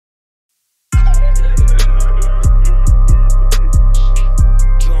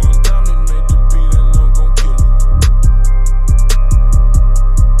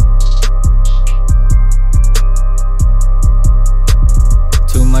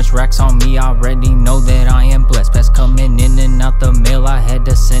much racks on me, I already know that I am blessed. Pets coming in and out the mail, I had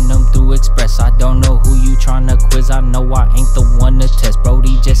to send them through express. I don't know who you tryna quiz, I know I ain't the one to test.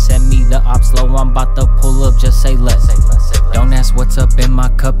 Brody just sent me the ops low, I'm about to pull up, just say less. Don't ask what's up in my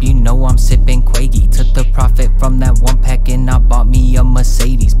cup, you know I'm sipping Quaggy. Took the profit from that one pack and I bought me a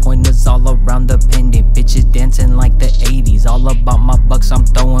Mercedes. Pointers all around the pendant, bitches dancing like the 80s. All about my bucks, I'm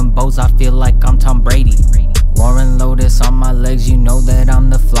throwing bows, I feel like I'm Tom Brady. Warren Lotus on my legs, you know that I'm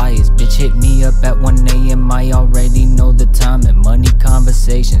the flyest. Bitch hit me up at 1 AM, I already know the time and money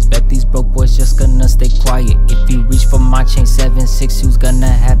conversations. Bet these broke boys just gonna stay quiet. If you reach for my chain 7-6, who's gonna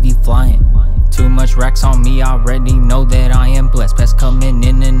have you flying? Too much racks on me, I already know that I am blessed. Pets coming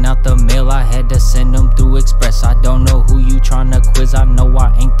in and out the mail, I had to send them through express. I don't know who you tryna quiz, I know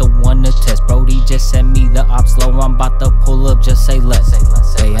I ain't the one to test. Brody just sent me the ops low, I'm about to pull up, just say less.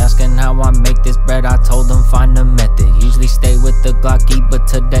 They asking how I make this bread, I told them find a method. Usually stay with the Glocky, but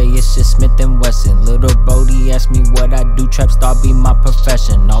today it's just Smith & Wesson. Little Brody asked me what I do, trap star be my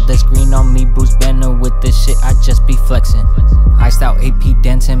profession. All this green on me, Bruce Banner with this shit, I just be flexing. Iced out AP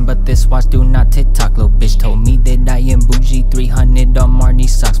dancing, but this watch do not TikTok. Little bitch told me that I am bougie, 300 on Marnie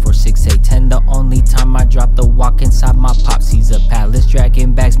socks for 6'8", the only time I drop the walk inside my pops. He's a palace,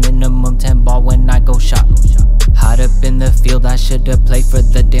 dragging bags, minimum 10 ball when I go shop. Hot up in the field, I should've played for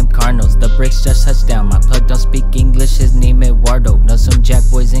the damn Cardinals. The bricks just touched down, my plug don't speak English, his name Eduardo. Know some jack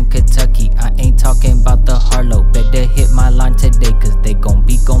boys in Kentucky, I ain't talking about the Harlow. Better hit my line today, cause they gon'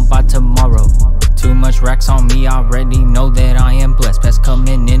 be gone by tomorrow. Too much racks on me, I already know that I am blessed. Pets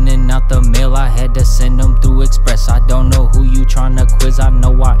coming in and out the mail, I had to send them through express. I don't know who you tryna quiz, I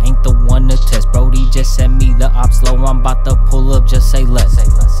know I ain't the one to test. Brody just sent me the ops low, I'm about to pull up, just say less.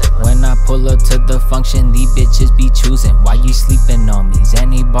 When I pull up to the function, these bitches be choosing. Why you sleeping on me?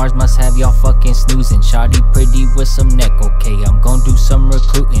 Zanny bars must have y'all fucking snoozing. Shawty pretty with some neck, okay, I'm gon' do some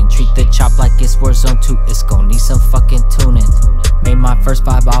recruiting. Treat the chop like it's Warzone 2, it's gon' need some fucking tuning. Made my first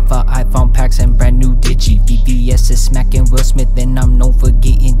 5 off of iPhone packs and brand new Digi. VVS is smacking Will Smith and I'm known for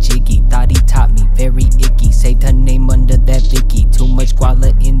getting jiggy. Thought he taught me, very icky, saved her name under that Vicky. Too much guala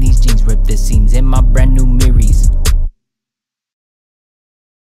in the